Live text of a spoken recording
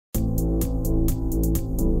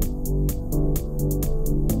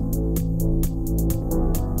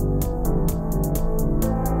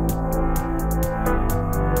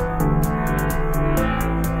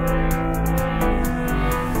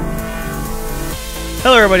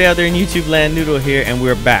Hello everybody out there in YouTube land, Noodle here, and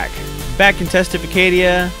we're back. Back in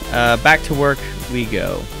Testificadia, back to work we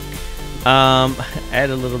go. I had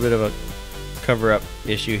a little bit of a cover-up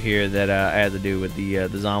issue here that I had to do with the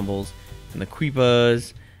zombies and the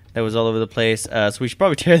creepers that was all over the place, so we should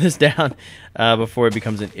probably tear this down before it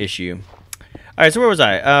becomes an issue. Alright, so where was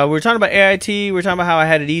I? We were talking about AIT, we were talking about how I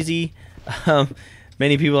had it easy.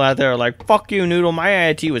 Many people out there are like, fuck you, Noodle, my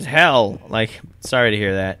AIT was hell. Like, sorry to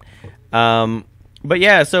hear that. But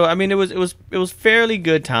yeah, so I mean, it was fairly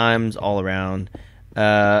good times all around,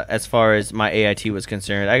 as far as my AIT was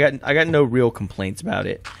concerned. I got no real complaints about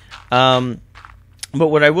it. But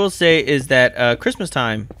what I will say is that Christmas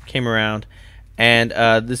time came around, and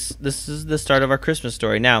this is the start of our Christmas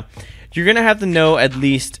story. Now, you're gonna have to know at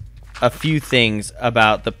least a few things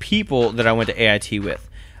about the people that I went to AIT with.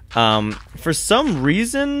 For some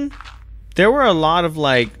reason, there were a lot of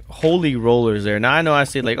like holy rollers there. Now I know I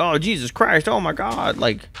say like, oh Jesus Christ, oh my God,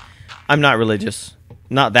 like I'm not religious,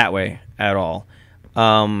 not that way at all.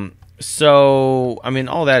 So I mean,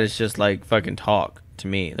 all that is just like fucking talk to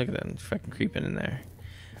me. Look at that fucking creeping in there.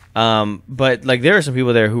 But like there were some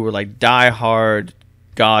people there who were like die-hard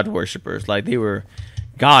God worshippers. Like they were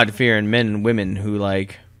God-fearing men and women who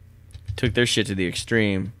like took their shit to the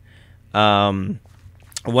extreme.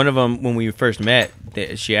 One of them, when we first met,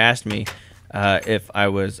 she asked me if I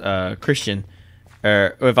was Christian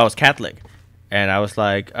or if I was Catholic, and I was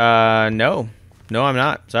like, no, I'm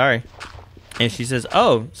not. Sorry. And she says,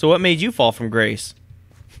 "Oh, so what made you fall from grace?"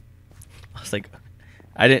 I was like,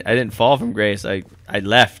 I didn't fall from grace. I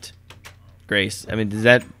left grace. I mean, does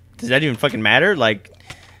that even fucking matter? Like,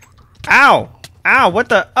 ow, what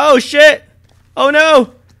the? Oh shit! Oh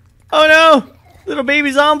no! Little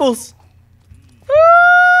baby zombies!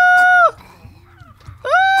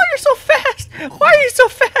 You're so fast! Why are you so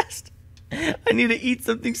fast? I need to eat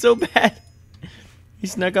something so bad. He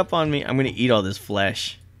snuck up on me. I'm gonna eat all this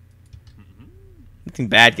flesh. Nothing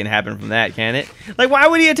bad can happen from that, can it? Like, why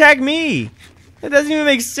would he attack me? That doesn't even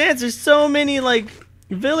make sense. There's so many, like,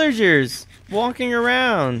 villagers walking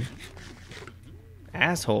around.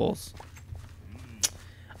 Assholes.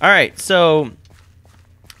 Alright, so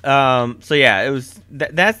yeah, it was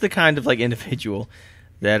that's the kind of like individual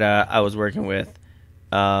that I was working with.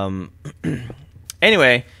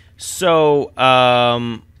 Anyway, so is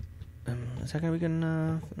that gonna be good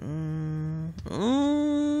enough?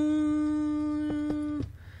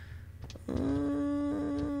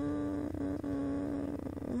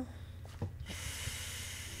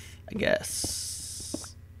 I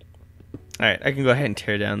guess. All right, I can go ahead and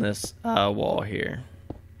tear down this wall here.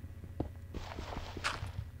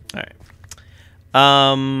 All right.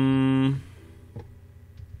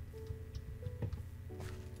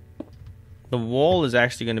 The wall is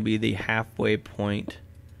actually going to be the halfway point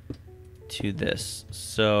to this,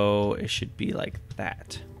 so it should be like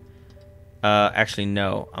that. Actually,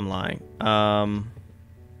 no, I'm lying.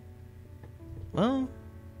 Well,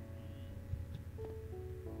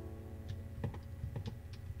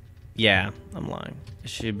 yeah, I'm lying. It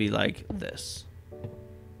should be like this.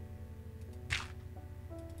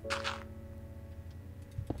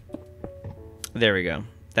 There we go.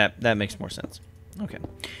 That makes more sense. Okay.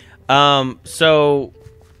 So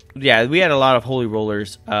yeah, we had a lot of holy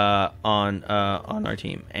rollers on our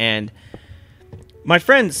team, and my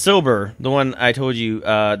friend Silber, the one I told you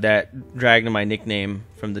that dragged my nickname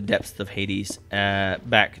from the depths of Hades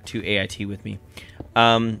back to AIT with me.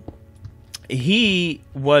 He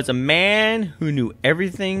was a man who knew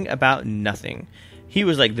everything about nothing. He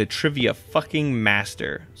was like the trivia fucking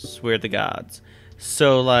master, swear to gods.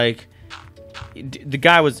 So like, the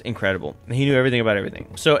guy was incredible. He knew everything about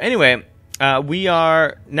everything. So anyway, we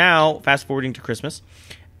are now fast forwarding to Christmas,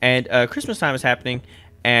 and Christmas time is happening,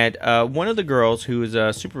 and one of the girls who is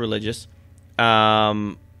super religious,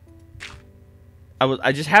 I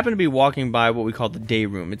just happened to be walking by what we call the day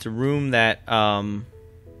room. It's a room that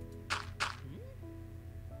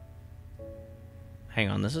hang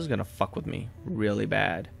on, this is gonna fuck with me really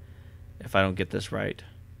bad if I don't get this right.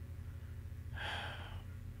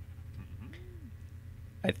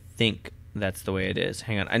 I think that's the way it is.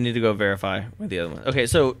 Hang on, I need to go verify with the other one. Okay,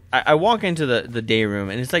 so I walk into the day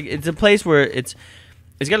room, and it's like it's a place where it's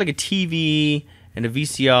got like a TV and a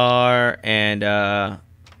VCR, and I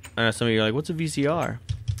know some of you are like, "What's a VCR?"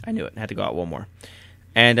 I knew it. I had to go out one more,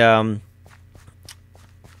 and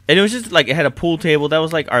it was just like it had a pool table. That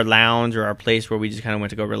was like our lounge or our place where we just kind of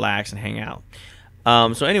went to go relax and hang out.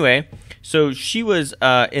 So anyway, so she was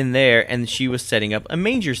in there, and she was setting up a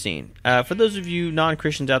manger scene. For those of you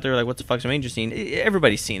non-Christians out there, like, what the fuck's a manger scene?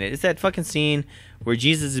 Everybody's seen it. It's that fucking scene where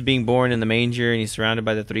Jesus is being born in the manger, and he's surrounded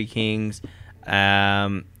by the three kings.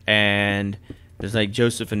 And there's like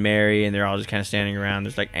Joseph and Mary, and they're all just kind of standing around.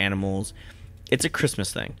 There's like animals. It's a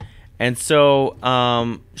Christmas thing. And so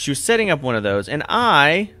she was setting up one of those, and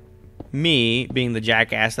me being the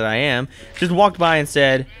jackass that I am, just walked by and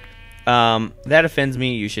said, that offends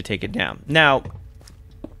me, you should take it down. Now,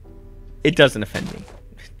 it doesn't offend me.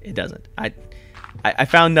 It doesn't. I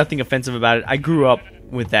found nothing offensive about it. I grew up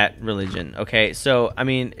with that religion, okay? So, I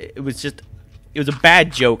mean, it was a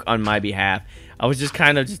bad joke on my behalf. I was just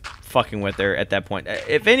kind of just fucking with her at that point.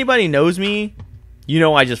 If anybody knows me, you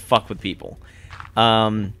know I just fuck with people.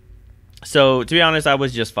 So, to be honest, I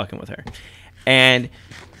was just fucking with her. And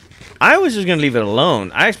I was just going to leave it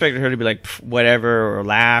alone. I expected her to be like, whatever, or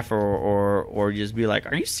laugh, or just be like,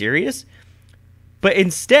 are you serious? But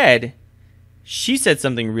instead, she said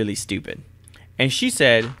something really stupid. And she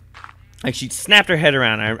said, like, she snapped her head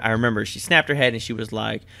around. I remember she snapped her head and she was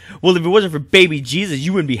like, well, if it wasn't for baby Jesus,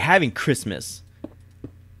 you wouldn't be having Christmas.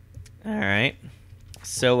 All right.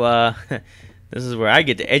 So, this is where I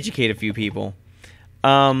get to educate a few people.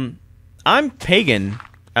 I'm pagan,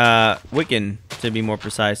 Wiccan to be more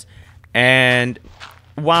precise, and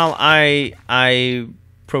while I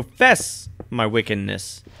profess my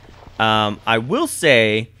Wiccanness, I will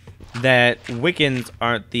say that Wiccans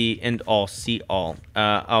aren't the end-all, see-all.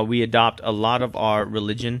 We adopt a lot of our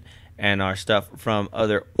religion and our stuff from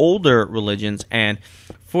other older religions, and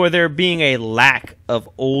for there being a lack of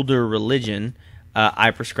older religion,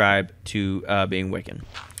 I prescribe to being Wiccan.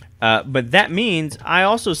 But that means I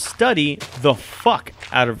also study the fuck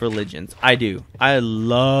out of religions. I do. I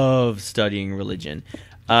love studying religion.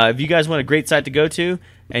 If you guys want a great site to go to,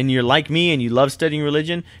 and you're like me and you love studying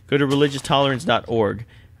religion, go to religioustolerance.org.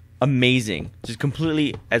 Amazing. Just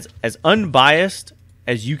completely as unbiased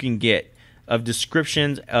as you can get of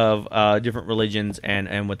descriptions of different religions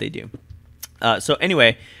and what they do. So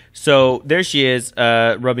anyway, so there she is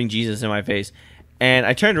rubbing Jesus in my face. And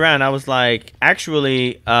I turned around and I was like,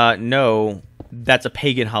 actually, no, that's a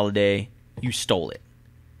pagan holiday. You stole it.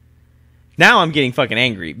 Now I'm getting fucking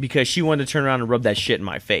angry because she wanted to turn around and rub that shit in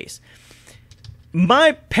my face.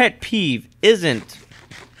 My pet peeve isn't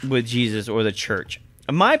with Jesus or the church.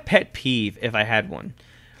 My pet peeve, if I had one,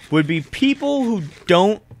 would be people who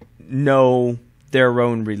don't know their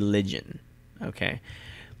own religion. Okay?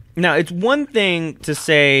 Now, it's one thing to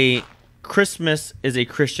say Christmas is a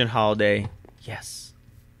Christian holiday. Yes.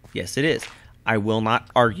 Yes, it is. I will not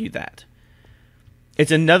argue that.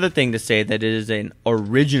 It's another thing to say that it is an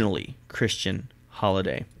originally Christian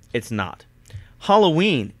holiday. It's not.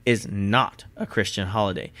 Halloween is not a Christian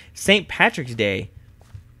holiday. St. Patrick's Day,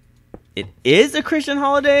 it is a Christian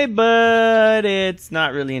holiday, but it's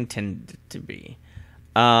not really intended to be.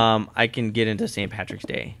 I can get into St. Patrick's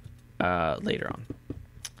Day later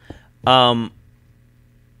on.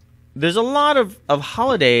 There's a lot of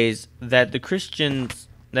holidays that the Christians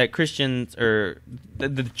or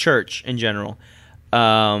the church in general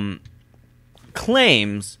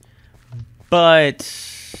claims, but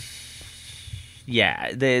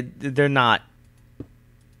yeah, they're not.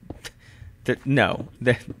 No,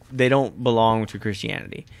 they don't belong to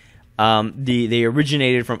Christianity. They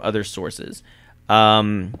originated from other sources.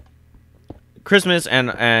 Christmas and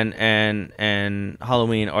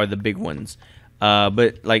Halloween are the big ones.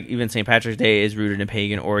 But like even St. Patrick's Day is rooted in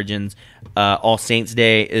pagan origins. All Saints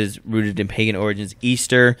Day is rooted in pagan origins.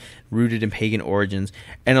 Easter rooted in pagan origins.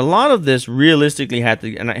 And a lot of this realistically had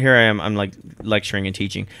to, and here I am, I'm like lecturing and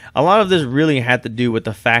teaching. A lot of this really had to do with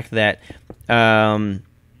the fact that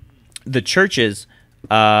the churches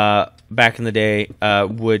back in the day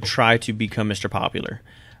would try to become Mr. Popular.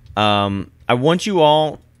 I want you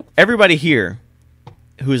all, everybody here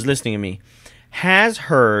who is listening to me, has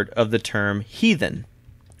heard of the term heathen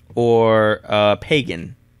or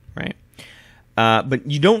pagan, right? But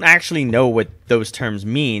you don't actually know what those terms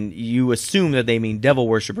mean. You assume that they mean devil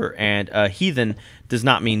worshiper, and heathen does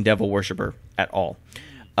not mean devil worshiper at all.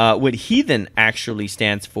 What heathen actually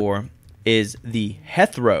stands for is the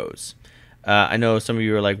heteros. I know some of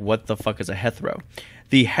you are like, what the fuck is a hetero?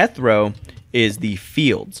 The hetero is the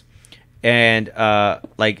fields, and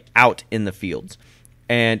like out in the fields.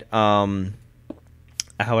 And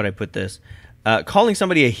how would I put this? Calling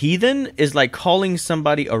somebody a heathen is like calling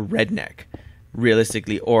somebody a redneck,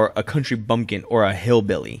 realistically, or a country bumpkin, or a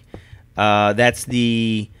hillbilly. That's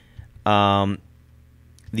the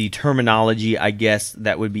terminology, I guess,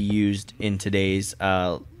 that would be used in today's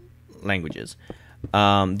languages.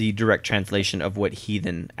 The direct translation of what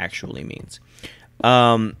heathen actually means.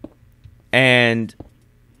 And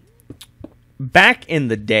back in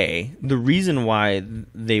the day, the reason why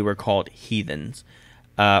they were called heathens,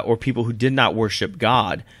 or people who did not worship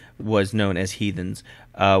God, was known as heathens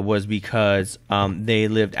was because they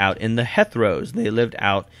lived out in the heathrows. They lived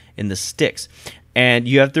out in the sticks. And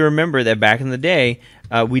you have to remember that back in the day,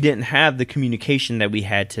 we didn't have the communication that we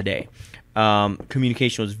had today.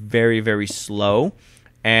 Communication was very, very slow,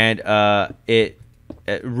 and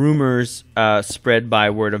rumors spread by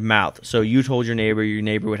word of mouth. So you told your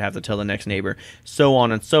neighbor would have to tell the next neighbor, so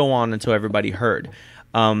on until everybody heard.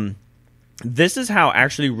 This is how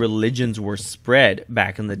actually religions were spread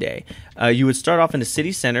back in the day. You would start off in a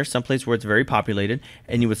city center, someplace where it's very populated,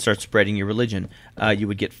 and you would start spreading your religion. You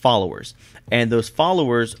would get followers, and those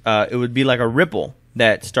followers, it would be like a ripple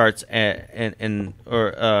that starts, the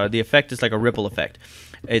effect is like a ripple effect.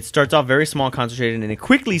 It starts off very small, concentrated, and it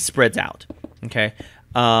quickly spreads out, okay,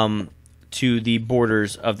 to the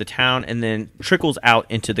borders of the town, and then trickles out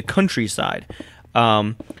into the countryside.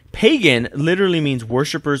 Pagan literally means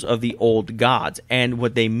worshippers of the old gods, and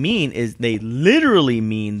what they mean is they literally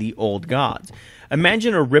mean the old gods.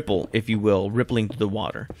 Imagine a ripple, if you will, rippling through the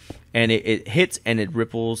water, and it hits and it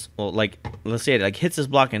ripples. Well, like, let's say it like hits this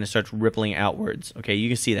block and it starts rippling outwards. Okay, you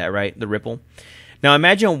can see that, right? The ripple. Now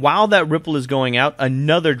imagine while that ripple is going out,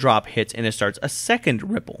 another drop hits and it starts a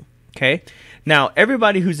second ripple. Okay, now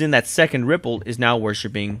everybody who's in that second ripple is now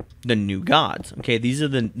worshiping the new gods. Okay, these are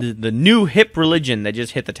the new hip religion that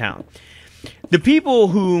just hit the town. The people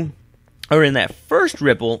who are in that first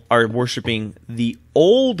ripple are worshiping the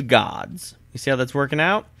old gods. You see how that's working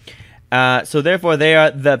out? So therefore they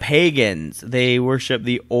are the pagans. They worship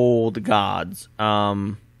the old gods.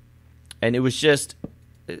 And it was just,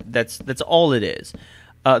 that's all it is.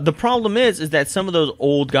 The problem is that some of those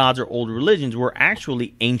old gods or old religions were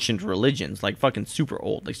actually ancient religions, like fucking super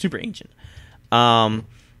old, like super ancient.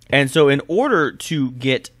 And so in order to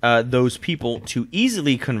get those people to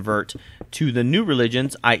easily convert to the new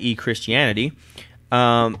religions, i.e. Christianity,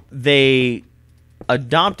 they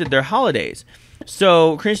adopted their holidays.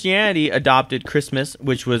 So Christianity adopted Christmas,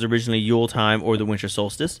 which was originally Yule time or the winter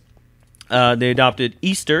solstice. They adopted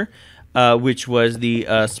Easter, which was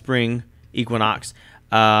the spring equinox.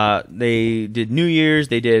 They did New Year's.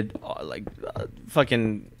 They did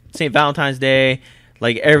fucking St. Valentine's Day,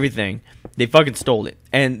 like everything. They fucking stole it,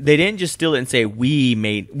 and they didn't just steal it and say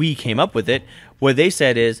we came up with it. What they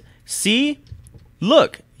said is, see,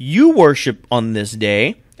 look, you worship on this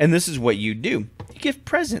day, and this is what you do. You give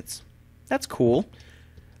presents. That's cool.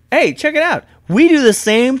 Hey, check it out. We do the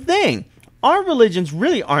same thing. Our religions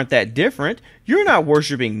really aren't that different. You're not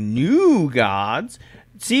worshiping new gods.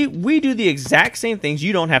 See, we do the exact same things.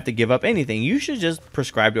 You don't have to give up anything. You should just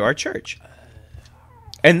prescribe to our church.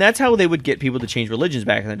 And that's how they would get people to change religions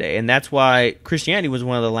back in the day. And that's why Christianity was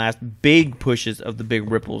one of the last big pushes of the big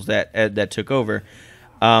ripples that took over.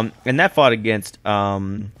 And that fought against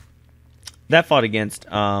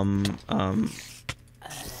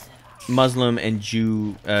Muslim and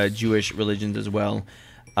Jewish religions as well.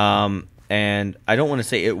 And I don't want to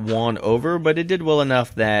say it won over, but it did well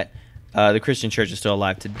enough that the Christian church is still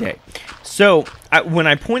alive today. So when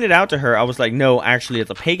I pointed out to her, I was like, no, actually,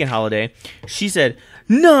 it's a pagan holiday. She said,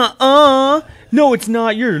 nuh-uh, no, it's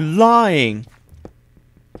not. You're lying.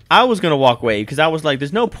 I was going to walk away because I was like,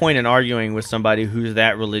 there's no point in arguing with somebody who's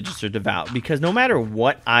that religious or devout, because no matter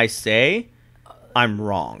what I say, I'm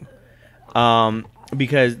wrong.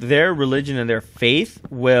 Because their religion and their faith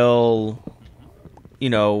will, it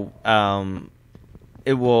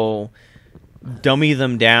will dummy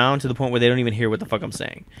them down to the point where they don't even hear what the fuck I'm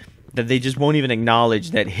saying. That they just won't even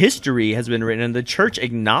acknowledge that history has been written, and the church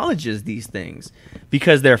acknowledges these things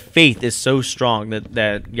because their faith is so strong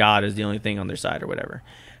that God is the only thing on their side or whatever.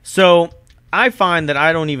 So I find that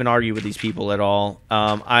I don't even argue with these people at all.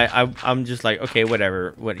 I'm just like, okay,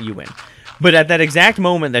 whatever, you win. But at that exact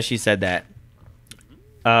moment that she said that,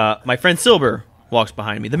 my friend Silber walks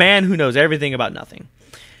behind me, the man who knows everything about nothing.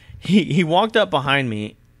 He walked up behind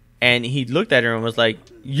me, and he looked at her and was like,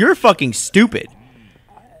 "You're fucking stupid."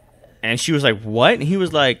 And she was like, "What?" And he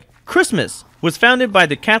was like, "Christmas was founded by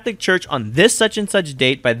the Catholic Church on this such and such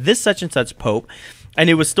date by this such and such pope, and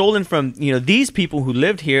it was stolen from these people who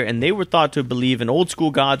lived here, and they were thought to believe in old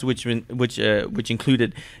school gods, which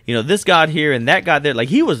included this god here and that god there." Like,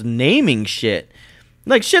 he was naming shit.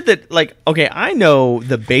 Like shit that, like, okay, I know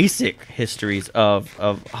the basic histories of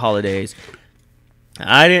holidays.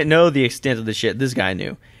 I didn't know the extent of the shit this guy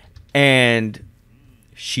knew. And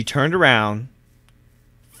she turned around,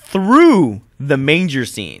 threw the manger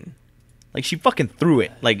scene. Like, she fucking threw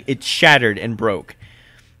it. Like, it shattered and broke.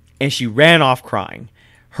 And she ran off crying.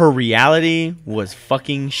 Her reality was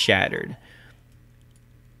fucking shattered.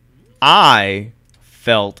 I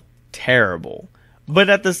felt terrible. But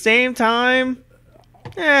at the same time,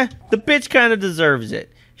 the bitch kind of deserves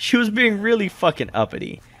it. she was being really fucking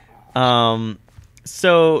uppity.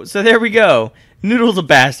 So there we go. Noodle's a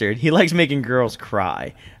bastard. He likes making girls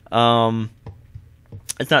cry.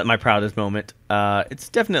 It's not my proudest moment. It's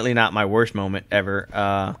definitely not my worst moment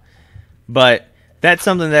ever. But that's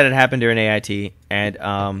something that had happened during AIT,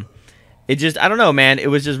 and it just, I don't know, man. It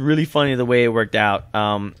was just really funny the way it worked out.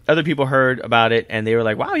 Other people heard about it, and they were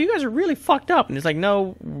like, wow, you guys are really fucked up. And it's like,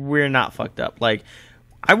 no, we're not fucked up. Like,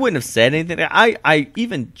 I wouldn't have said anything. I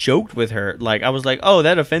even joked with her. Like, I was like, oh,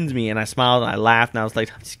 that offends me. And I smiled, and I laughed, and I was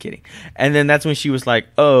like, I'm just kidding. And then that's when she was like,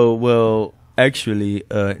 oh, well, actually,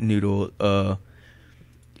 Noodle,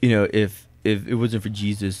 you know, if it wasn't for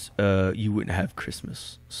Jesus, you wouldn't have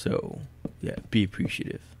Christmas. So, yeah, be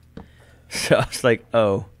appreciative. So I was like,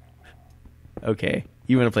 oh, okay,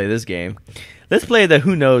 you want to play this game? Let's play the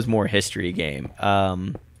Who Knows More History game.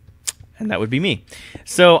 And that would be me.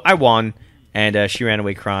 So I won, and she ran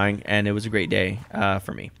away crying, and it was a great day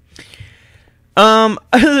for me. Other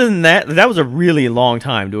than that, that was a really long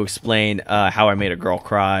time to explain how I made a girl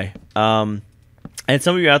cry. And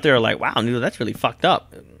some of you out there are like, wow, Noodle, that's really fucked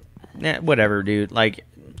up. Whatever, dude. Like,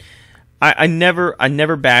 I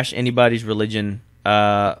never bash anybody's religion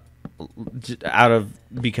out of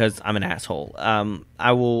because I'm an asshole.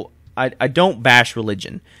 I don't bash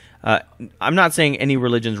religion. I'm not saying any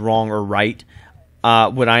religion's wrong or right.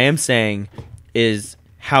 What I am saying is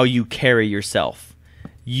how you carry yourself.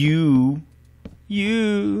 You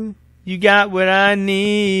got what I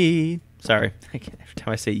need. Sorry, every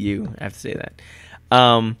time I say you, I have to say that.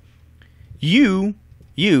 You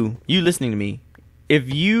listening to me,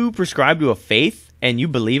 if you prescribe to a faith and you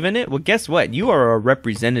believe in it, well, guess what? You are a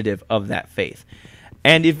representative of that faith.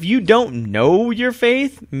 And if you don't know your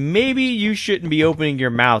faith, maybe you shouldn't be opening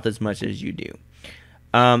your mouth as much as you do.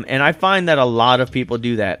 And I find that a lot of people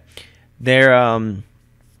do that. Those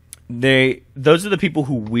are the people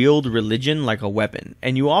who wield religion like a weapon.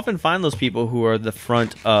 And you often find those people who are the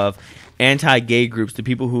front of anti-gay groups, the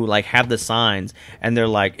people who like have the signs, and they're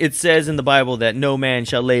like, it says in the Bible that no man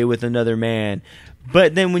shall lay with another man.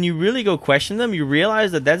 But then when you really go question them, you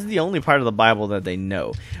realize that that's the only part of the Bible that they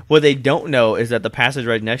know. What they don't know is that the passage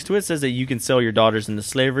right next to it says that you can sell your daughters into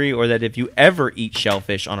slavery, or that if you ever eat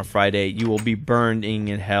shellfish on a Friday, you will be burning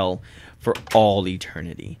in hell for all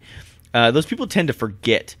eternity. Those people tend to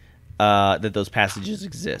forget that those passages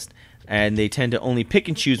exist, and they tend to only pick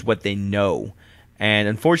and choose what they know. And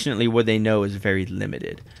unfortunately, what they know is very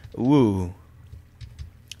limited. Ooh.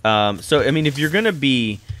 So, I mean, if you're going to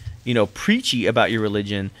be, preachy about your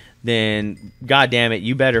religion, then, God damn it,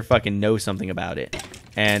 you better fucking know something about it.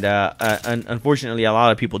 And unfortunately, a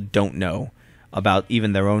lot of people don't know about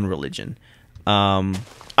even their own religion. I'm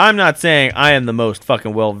not saying I am the most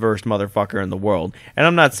fucking well-versed motherfucker in the world. And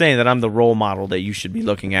I'm not saying that I'm the role model that you should be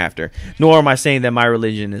looking after. Nor am I saying that my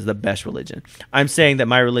religion is the best religion. I'm saying that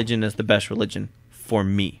my religion is the best religion for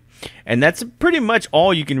me. And that's pretty much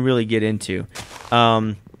all you can really get into.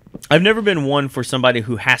 I've never been one for somebody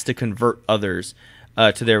who has to convert others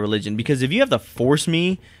to their religion. Because if you have to force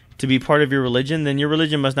me to be part of your religion, then your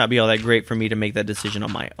religion must not be all that great for me to make that decision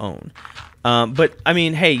on my own. But, I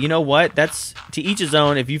mean, hey, you know what? That's to each his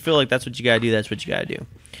own. If you feel like that's what you got to do, that's what you got to do.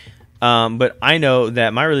 But I know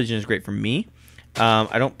that my religion is great for me.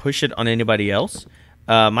 I don't push it on anybody else.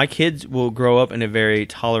 My kids will grow up in a very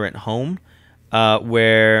tolerant home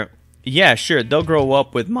where, yeah, sure, they'll grow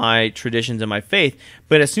up with my traditions and my faith.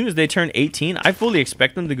 But as soon as they turn 18, I fully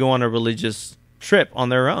expect them to go on a religious trip on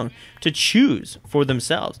their own to choose for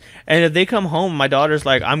themselves. And if they come home, my daughter's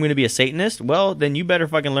like, I'm going to be a Satanist. Well, then you better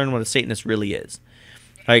fucking learn what a Satanist really is.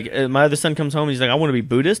 Like, my other son comes home and he's like, I want to be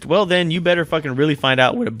Buddhist. Well, then you better fucking really find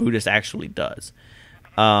out what a Buddhist actually does.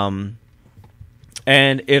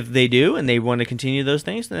 And if they do and they want to continue those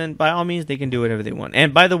things, then by all means they can do whatever they want.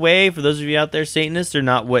 And by the way, for those of you out there, Satanists are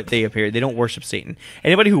not what they appear. They don't worship Satan.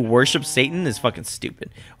 Anybody who worships Satan is fucking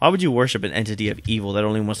stupid. Why would you worship an entity of evil that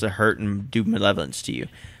only wants to hurt and do malevolence to you?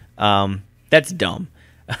 That's dumb.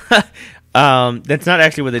 That's not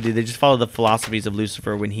actually what they do. They just follow the philosophies of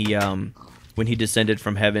Lucifer when he descended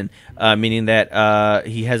from heaven, meaning that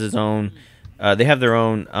he has his own. They have their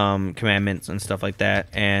own commandments and stuff like that,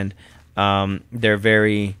 and they're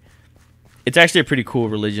very. It's actually a pretty cool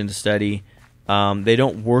religion to study. They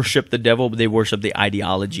don't worship the devil, but they worship the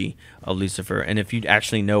ideology of Lucifer. And if you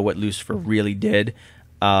actually know what Lucifer really did,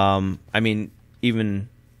 I mean, even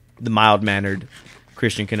the mild-mannered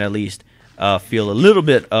Christian can at least feel a little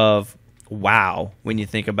bit of wow when you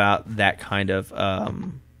think about that kind of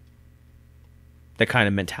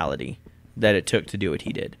mentality that it took to do what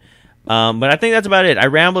he did. But I think that's about it. I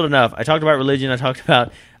rambled enough. I talked about religion. I talked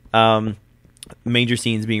about manger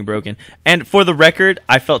scenes being broken. And for the record,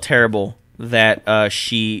 I felt terrible that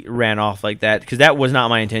she ran off like that, because that was not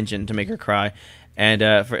my intention to make her cry. And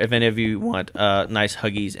for if any of you want nice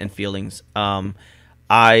huggies and feelings,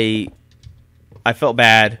 I felt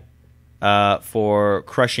bad for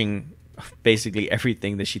crushing basically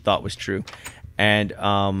everything that she thought was true. And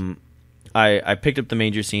I picked up the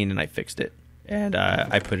manger scene and I fixed it, and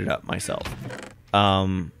I put it up myself,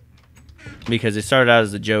 because it started out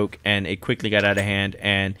as a joke and it quickly got out of hand,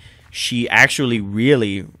 and she actually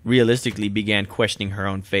really realistically began questioning her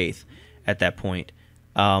own faith at that point.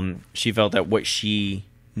 She felt that what she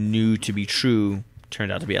knew to be true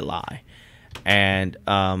turned out to be a lie. And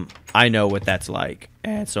I know what that's like.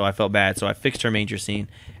 And so I felt bad. So I fixed her manger scene,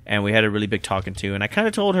 and we had a really big talking to. And I kind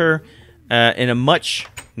of told her in a much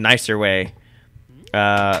nicer way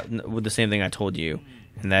with the same thing I told you.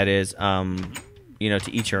 And that is, you know,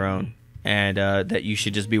 to each your own. And that you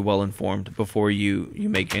should just be well informed before you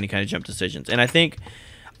make any kind of jump decisions. And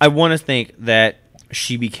I want to think that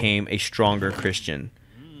she became a stronger Christian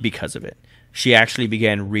because of it. She actually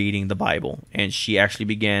began reading the Bible, and she actually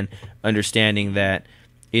began understanding that,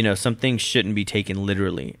 you know, some things shouldn't be taken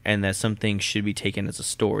literally, and that some things should be taken as a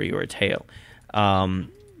story or a tale, and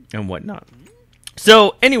whatnot.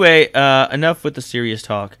 So anyway, enough with the serious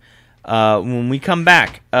talk. When we come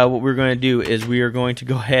back, what we're going to do is we are going to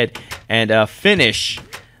go ahead and finish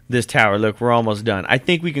this tower. Look, we're almost done. I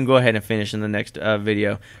think we can go ahead and finish in the next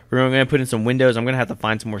video. We're going to put in some windows. I'm going to have to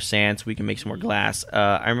find some more sand so we can make some more glass.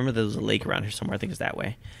 I remember there was a lake around here somewhere. I think it's that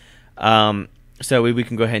way. So we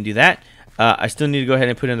can go ahead and do that. I still need to go ahead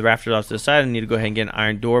and put in the rafters off to the side. I need to go ahead and get an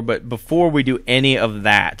iron door. But before we do any of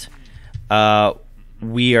that,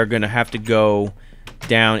 we are going to have to go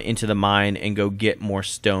down into the mine and go get more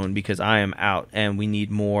stone, because I am out and we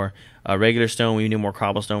need more regular stone. We need more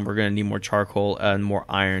cobblestone. We're going to need more charcoal and more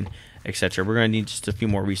iron, etc. We're going to need just a few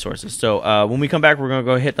more resources. So when we come back, we're going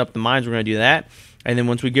to go hit up the mines. We're going to do that, and then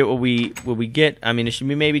once we get what we get, I mean, it should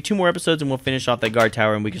be maybe 2 more episodes and we'll finish off that guard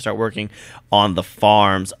tower and we can start working on the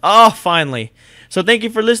farms. Oh, finally. So thank you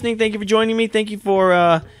for listening. Thank you for joining me. Thank you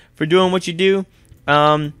for doing what you do.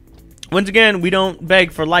 Once again, we don't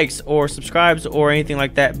beg for likes or subscribes or anything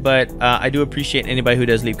like that, but I do appreciate anybody who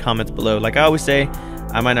does leave comments below. Like I always say,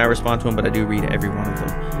 I might not respond to them, but I do read every one of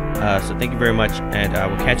them. So thank you very much, and I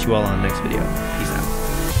will catch you all on the next video. Peace out.